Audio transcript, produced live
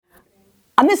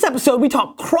On this episode, we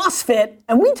talk CrossFit,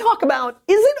 and we talk about,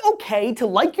 is it okay to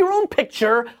like your own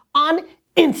picture on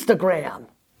Instagram?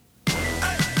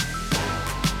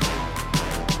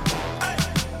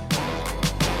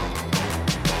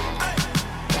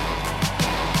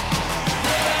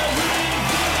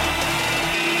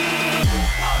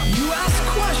 You ask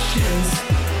questions,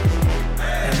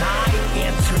 and I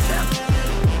answer them.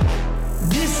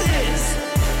 This is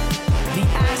the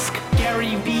Ask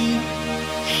Gary V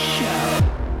Show.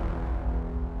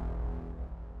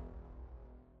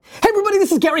 Hey everybody,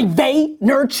 this is Gary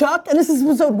Vaynerchuk, and this is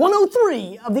episode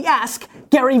 103 of the Ask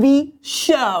Gary V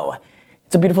Show.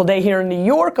 It's a beautiful day here in New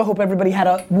York. I hope everybody had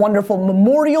a wonderful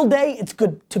Memorial Day. It's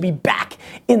good to be back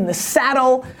in the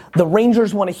saddle. The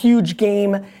Rangers won a huge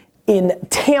game in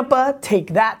Tampa.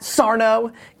 Take that,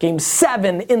 Sarno. Game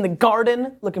 7 in the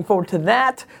Garden. Looking forward to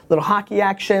that. Little hockey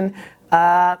action.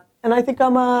 And I think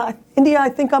India, I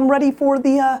think I'm ready for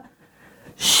the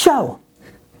show.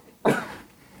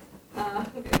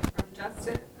 Okay, from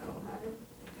Justin. Oh,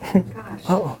 hi. Gosh.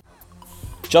 Oh.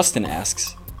 Justin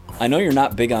asks, I know you're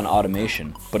not big on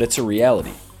automation, but it's a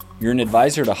reality. You're an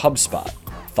advisor to HubSpot.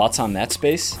 Thoughts on that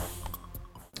space?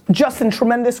 Justin,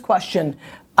 tremendous question.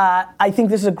 I think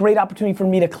this is a great opportunity for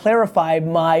me to clarify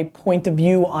my point of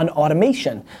view on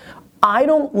automation. I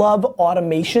don't love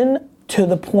automation to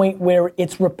the point where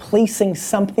it's replacing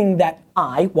something that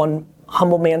one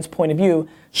humble man's point of view,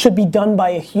 should be done by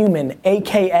a human,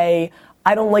 AKA,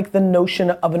 I don't like the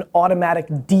notion of an automatic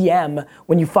DM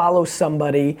when you follow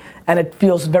somebody and it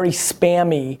feels very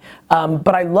spammy.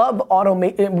 But I love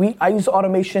automation. I use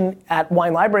automation at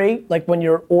Wine Library. Like when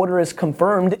your order is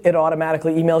confirmed, it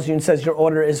automatically emails you and says your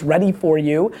order is ready for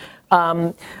you.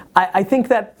 I think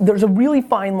that there's a really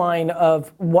fine line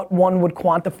of what one would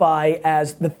quantify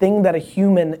as the thing that a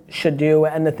human should do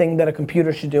and the thing that a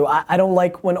computer should do. I don't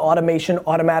like when automation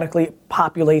automatically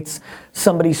populates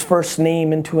somebody's first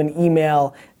name into an email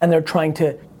and they're trying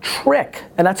to trick,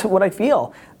 and that's what I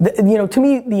feel. To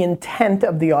me, the intent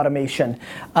of the automation,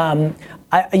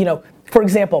 for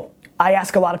example, I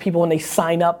ask a lot of people when they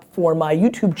sign up for my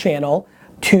YouTube channel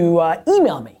to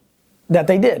email me. That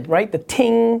they did, right? The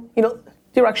ting,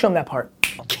 direct show them that part.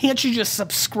 Can't you just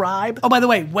subscribe? Oh, by the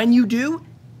way, when you do,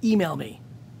 email me.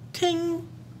 Ting.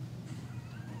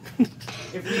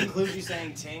 If we include you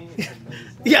saying ting.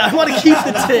 Yeah, I want to keep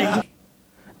the ting.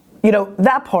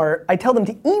 That part, I tell them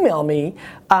to email me.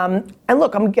 And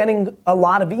look, I'm getting a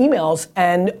lot of emails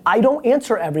and I don't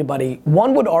answer everybody.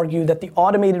 One would argue that the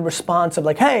automated response of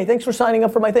like, hey, thanks for signing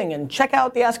up for my thing and check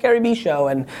out the Ask Gary V show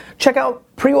and check out,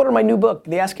 pre-order my new book,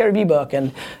 the Ask Gary V book,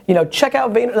 and check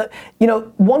out Vayner.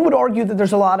 One would argue that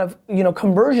there's a lot of,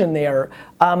 conversion there.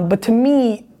 But to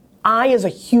me, I as a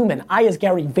human, I as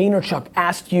Gary Vaynerchuk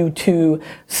asked you to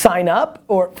sign up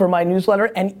for my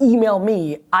newsletter and email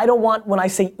me. I don't want, when I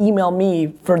say email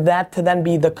me, for that to then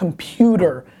be the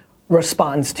computer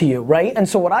responds to you, right? And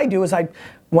so what I do is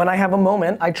when I have a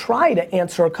moment, I try to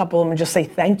answer a couple of them and just say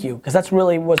thank you, because that's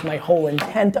really was my whole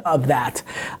intent of that.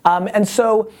 And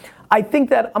so I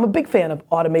think that I'm a big fan of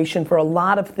automation for a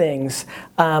lot of things,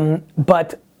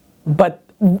 but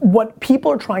what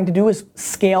people are trying to do is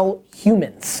scale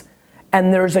humans.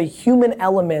 And there's a human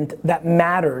element that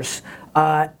matters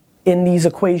in these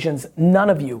equations. None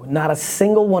of you, not a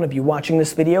single one of you watching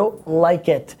this video, like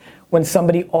it when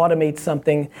somebody automates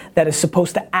something that is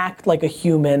supposed to act like a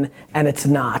human and it's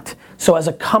not. So as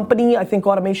a company, I think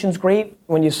automation's great.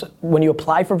 When you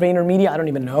apply for VaynerMedia, I don't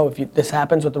even know if this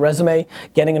happens with the resume,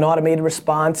 getting an automated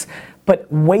response, but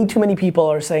way too many people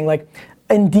are saying like,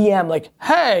 in DM, like,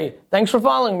 hey, thanks for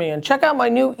following me and check out my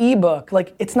new ebook.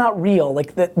 Like, it's not real.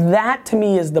 Like, that to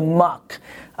me is the muck.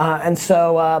 And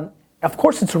so, of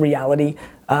course it's a reality.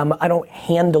 I don't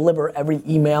hand deliver every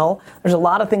email. There's a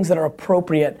lot of things that are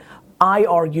appropriate. I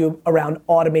argue around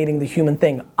automating the human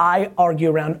thing. I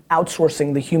argue around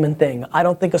outsourcing the human thing. I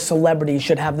don't think a celebrity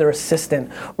should have their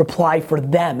assistant reply for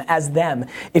them as them.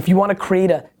 If you want to create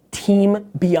a Team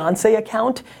Beyonce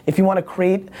account, if you want to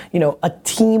create, a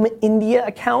Team India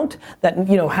account that,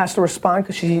 has to respond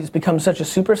because she's become such a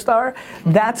superstar,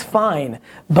 that's fine,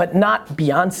 but not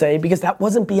Beyonce, because that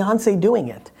wasn't Beyonce doing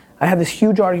it. I had this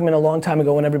huge argument a long time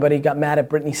ago when everybody got mad at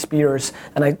Britney Spears,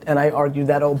 and I argued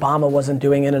that Obama wasn't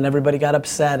doing it, and everybody got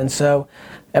upset, and so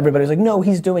everybody was like, no,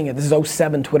 he's doing it. This is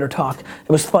 '07 Twitter talk.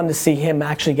 It was fun to see him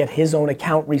actually get his own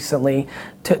account recently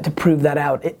to prove that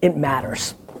out. It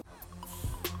matters.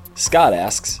 Scott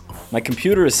asks, my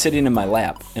computer is sitting in my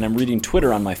lap and I'm reading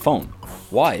Twitter on my phone.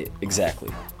 Why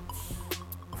exactly?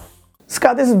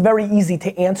 Scott, this is very easy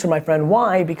to answer, my friend.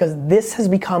 Why? Because this has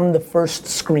become the first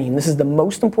screen. This is the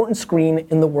most important screen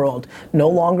in the world. No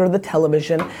longer the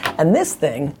television. And this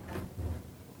thing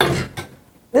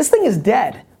is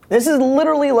dead. This is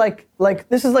literally like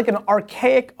this is like an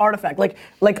archaic artifact. Like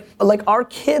our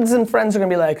kids and friends are gonna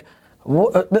be like,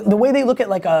 the way they look at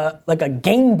like a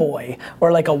Game Boy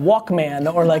or like a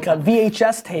Walkman or like a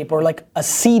VHS tape or like a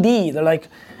CD. They're like,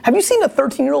 have you seen a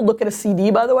 13-year-old look at a CD,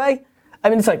 by the way? I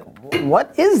mean, it's like,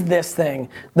 what is this thing?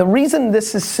 The reason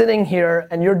this is sitting here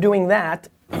and you're doing that,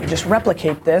 just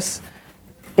replicate this,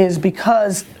 is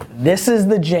because this is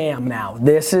the jam now.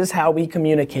 This is how we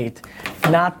communicate,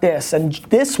 not this. And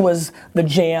this was the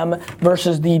jam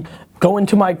versus the go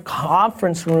into my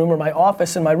conference room or my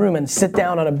office in my room and sit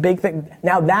down on a big thing.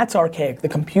 Now that's archaic, the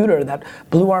computer that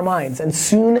blew our minds. And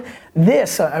soon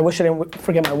this, I wish I didn't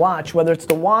forget my watch, whether it's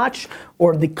the watch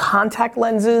or the contact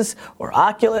lenses or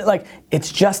Oculus, like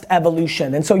it's just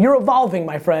evolution. And so you're evolving,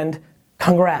 my friend.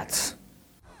 Congrats.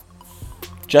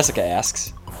 Jessica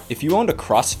asks, if you owned a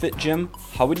CrossFit gym,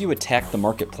 how would you attack the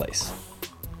marketplace?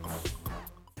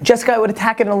 Jessica, I would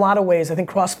attack it in a lot of ways. I think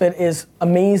CrossFit is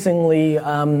amazingly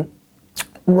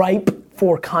ripe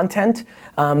for content.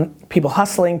 People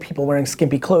hustling, people wearing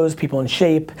skimpy clothes, people in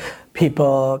shape,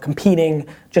 people competing,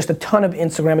 just a ton of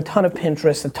Instagram, a ton of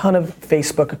Pinterest, a ton of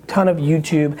Facebook, a ton of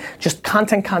YouTube, just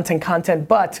content.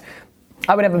 But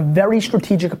I would have a very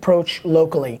strategic approach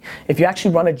locally. If you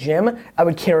actually run a gym, I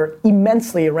would care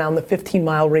immensely around the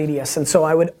 15-mile radius. And so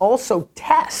I would also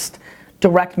test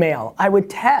direct mail. I would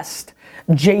test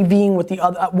JVing with the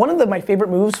other. One of my favorite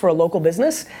moves for a local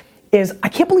business is, I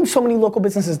can't believe so many local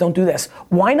businesses don't do this.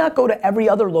 Why not go to every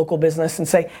other local business and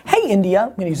say, hey India,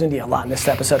 I'm gonna use India a lot in this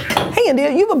episode. Hey India,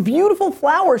 you have a beautiful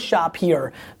flower shop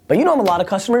here, but you don't have a lot of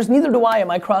customers, neither do I at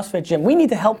my CrossFit gym. We need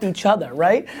to help each other,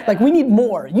 right? Like we need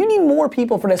more. You need more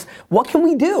people for this. What can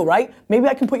we do, right? Maybe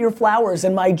I can put your flowers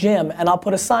in my gym and I'll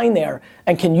put a sign there.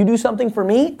 And can you do something for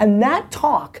me? And that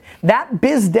talk, that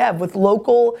biz dev with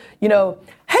local,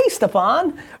 hey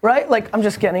Stefan, right? Like I'm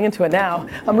just getting into it now.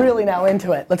 I'm really now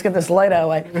into it. Let's get this light out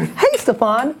of the way. Hey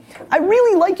Stefan, I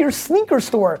really like your sneaker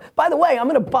store. By the way, I'm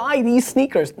gonna buy these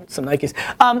sneakers, some Nikes.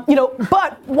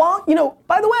 But while,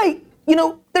 by the way,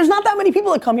 there's not that many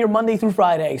people that come here Monday through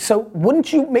Friday. So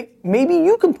wouldn't you maybe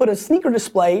you can put a sneaker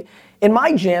display in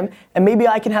my gym and maybe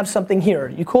I can have something here.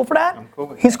 You cool for that? I'm cool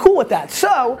with that. He's cool with that.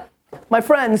 So, my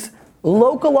friends,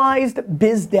 localized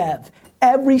biz dev.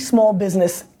 Every small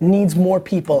business needs more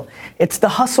people. It's the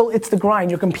hustle, it's the grind.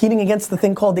 You're competing against the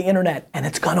thing called the internet, and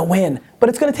it's gonna win. But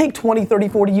it's gonna take 20, 30,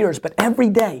 40 years, but every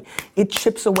day, it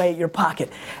chips away at your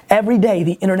pocket. Every day,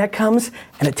 the internet comes,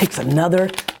 and it takes another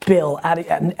bill out of,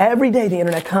 and every day the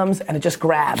internet comes, and it just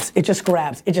grabs, it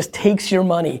just takes your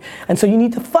money. And so you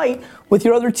need to fight with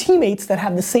your other teammates that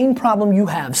have the same problem you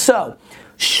have. So,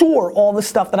 sure, all the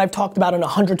stuff that I've talked about in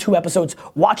 102 episodes,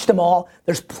 watch them all.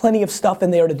 There's plenty of stuff in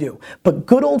there to do. But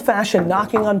good old-fashioned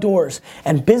knocking on doors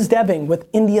and biz deving with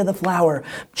India the flower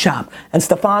shop and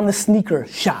Stefan the sneaker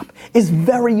shop is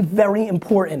very, very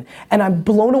important. And I'm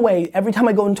blown away every time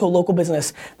I go into a local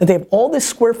business that they have all this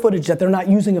square footage that they're not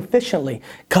using efficiently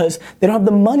because they don't have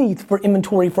the money for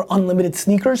inventory for unlimited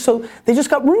sneakers, so they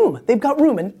just got room. They've got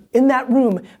room, and in that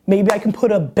room, maybe I can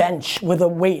put a bench with a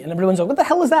weight, and everyone's like, what the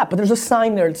hell is that? But there's a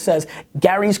sign there that says,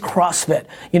 Gary's CrossFit.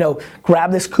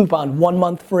 Grab this coupon, 1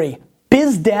 month free.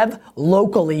 Biz dev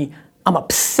locally, I'm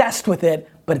obsessed with it,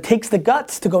 but it takes the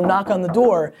guts to go knock on the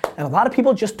door, and a lot of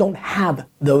people just don't have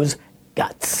those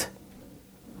guts.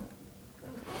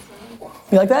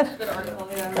 You like that? Good article,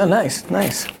 yeah. Oh, nice,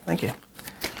 thank you.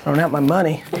 Throwing out my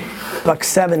money,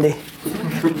 $1.70.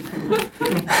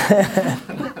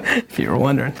 If you were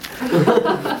wondering.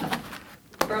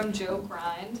 From Joe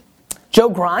Grind. Joe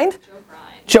Grind? Joe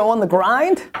Grind. Joe on the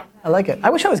grind? I like it. I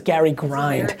wish I was Gary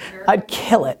Grind. I'd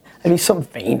kill it. I'd be some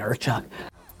Vaynerchuk.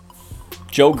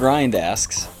 Joe Grind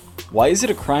asks, why is it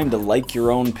a crime to like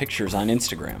your own pictures on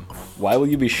Instagram? Why will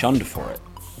you be shunned for it?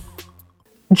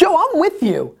 Joe, I'm with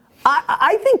you.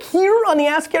 I think here on the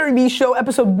Ask Gary Vee show,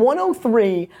 episode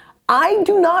 103, I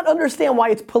do not understand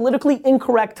why it's politically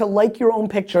incorrect to like your own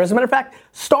picture. As a matter of fact,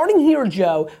 starting here,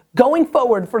 Joe, going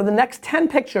forward for the next 10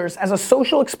 pictures as a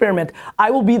social experiment,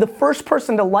 I will be the first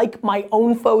person to like my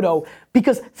own photo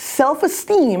because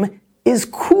self-esteem is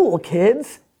cool,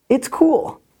 kids. It's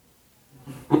cool.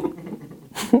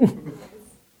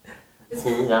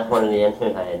 See, that's one of the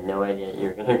answers. I had no idea you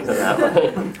were going to go that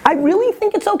way. I really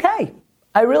think it's okay.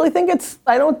 I don't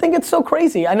think it's so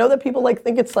crazy. I know that people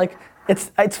think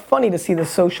it's funny to see the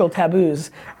social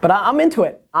taboos, but I'm into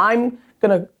it. I'm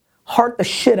gonna heart the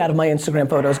shit out of my Instagram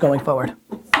photos going forward.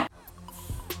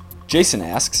 Jason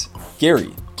asks,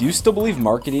 Gary, do you still believe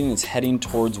marketing is heading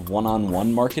towards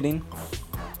one-on-one marketing?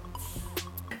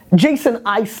 Jason,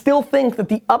 I still think that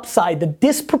the upside, the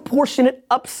disproportionate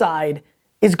upside,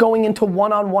 is going into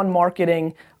one-on-one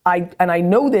marketing. And I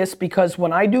know this because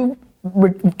when I do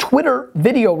Twitter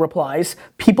video replies,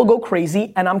 people go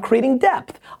crazy and I'm creating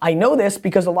depth. I know this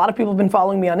because a lot of people have been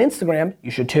following me on Instagram, you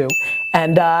should too,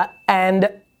 and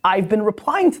I've been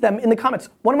replying to them in the comments.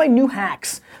 One of my new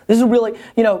hacks, this is really,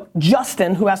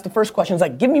 Justin, who asked the first question, is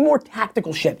like, give me more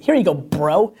tactical shit. Here you go,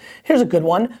 bro. Here's a good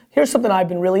one. Here's something I've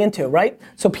been really into, right?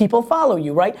 So people follow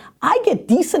you, right? I get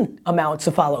decent amounts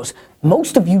of follows.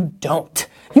 Most of you don't.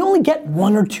 You only get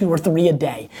 1 or 2 or 3 a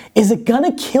day. Is it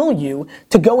gonna kill you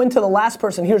to go into the last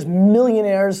person? Here's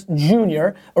Millionaires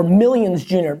Junior or Millions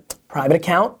Junior. Private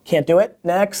account, can't do it.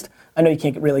 Next. I know you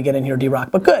can't really get in here,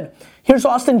 D-Rock, but good. Here's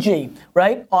Austin G,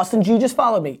 right? Austin G just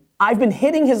followed me. I've been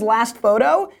hitting his last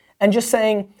photo and just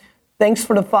saying, thanks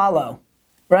for the follow,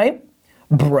 right?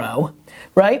 Bro,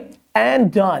 right?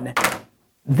 And done.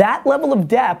 That level of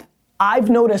depth, I've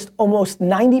noticed almost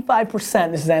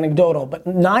 95%, this is anecdotal, but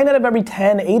 9 out of every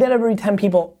 10, 8 out of every 10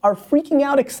 people are freaking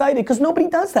out excited because nobody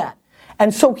does that.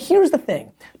 And so here's the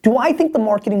thing. Do I think the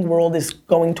marketing world is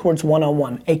going towards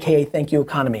one-on-one, AKA thank you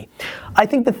economy? I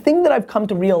think the thing that I've come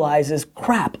to realize is,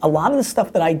 crap, a lot of the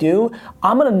stuff that I do,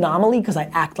 I'm an anomaly because I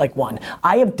act like one.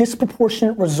 I have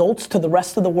disproportionate results to the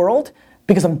rest of the world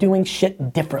because I'm doing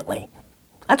shit differently.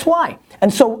 That's why.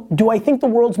 And so do I think the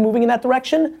world's moving in that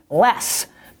direction? Less,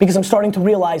 because I'm starting to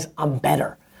realize I'm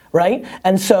better, right?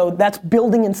 And so that's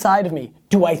building inside of me.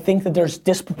 Do I think that there's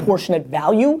disproportionate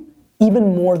value?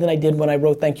 Even more than I did when I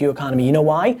wrote Thank You Economy. You know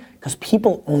why? Because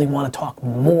people only want to talk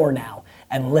more now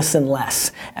and listen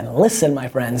less. And listen, my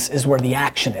friends, is where the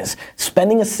action is.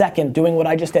 Spending a second doing what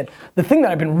I just did. The thing that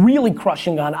I've been really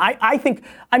crushing on, I think,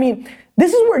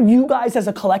 this is where you guys as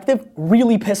a collective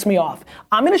really piss me off.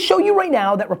 I'm gonna show you right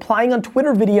now that replying on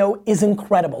Twitter video is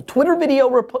incredible. Twitter video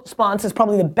response is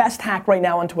probably the best hack right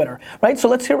now on Twitter, right?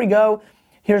 So here we go.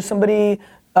 Here's somebody,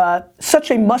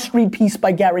 such a must-read piece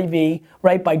by Gary Vee,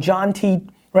 right, by John T,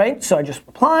 right? So I just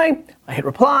reply, I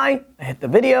hit the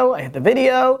video,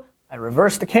 I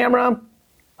reverse the camera,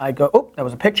 I go, oh, that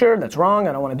was a picture, that's wrong,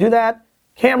 I don't wanna do that,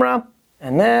 camera,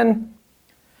 and then,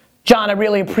 John, I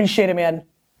really appreciate it, man.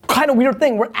 Kind of weird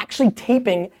thing, we're actually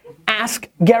taping Ask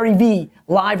Gary Vee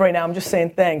live right now, I'm just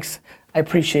saying thanks, I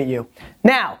appreciate you.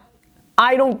 Now,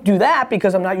 I don't do that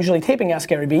because I'm not usually taping Ask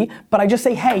Gary Vee, but I just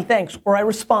say, hey, thanks, or I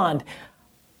respond.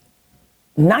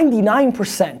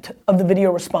 99% of the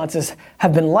video responses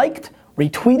have been liked,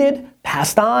 retweeted,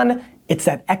 passed on. It's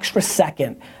that extra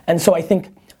second. And so I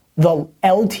think the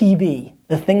LTV,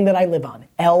 the thing that I live on,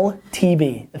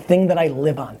 LTV, the thing that I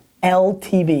live on,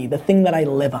 LTV, the thing that I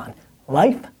live on,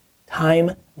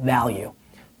 lifetime value.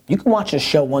 You can watch this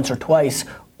show once or twice,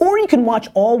 or you can watch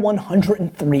all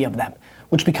 103 of them,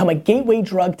 which become a gateway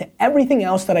drug to everything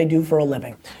else that I do for a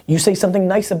living. You say something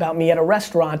nice about me at a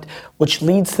restaurant, which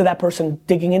leads to that person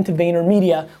digging into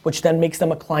VaynerMedia, which then makes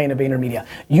them a client of VaynerMedia.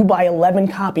 You buy 11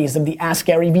 copies of the Ask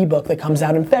Gary Vee book that comes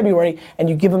out in February, and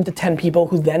you give them to 10 people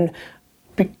who then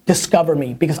discover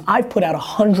me, because I've put out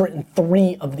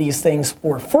 103 of these things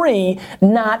for free,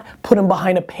 not put them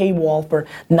behind a paywall for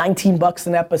 19 bucks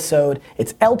an episode.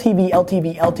 It's LTV,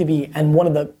 LTV, LTV, and one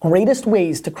of the greatest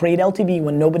ways to create LTV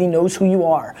when nobody knows who you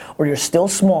are, or you're still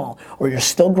small, or you're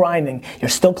still grinding, you're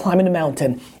still climbing a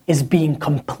mountain, is being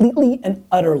completely and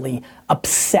utterly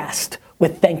obsessed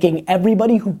with thanking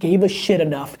everybody who gave a shit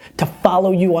enough to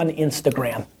follow you on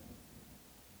Instagram.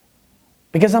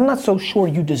 Because I'm not so sure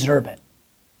you deserve it.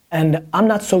 And I'm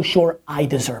not so sure I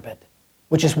deserve it,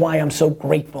 which is why I'm so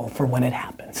grateful for when it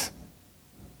happens.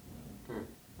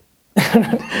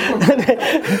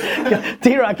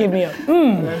 D-Rock gave me a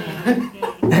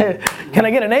Can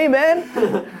I get an amen?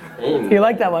 You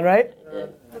like that one, right?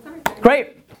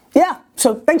 Great. Yeah,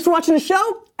 so thanks for watching the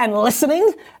show and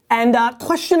listening. And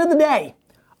question of the day,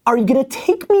 are you gonna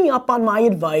take me up on my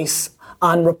advice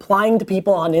on replying to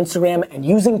people on Instagram and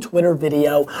using Twitter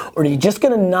video, or are you just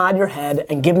gonna nod your head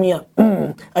and give me a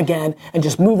again and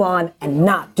just move on and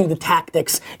not do the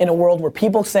tactics in a world where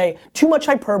people say too much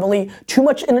hyperbole, too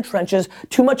much in the trenches,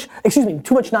 too much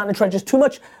not in the trenches, too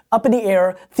much up in the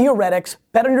air, theoretics,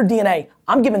 bet on your DNA.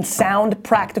 I'm giving sound,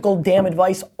 practical, damn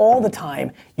advice all the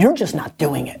time. You're just not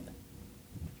doing it.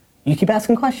 You keep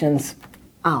asking questions,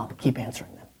 I'll keep answering.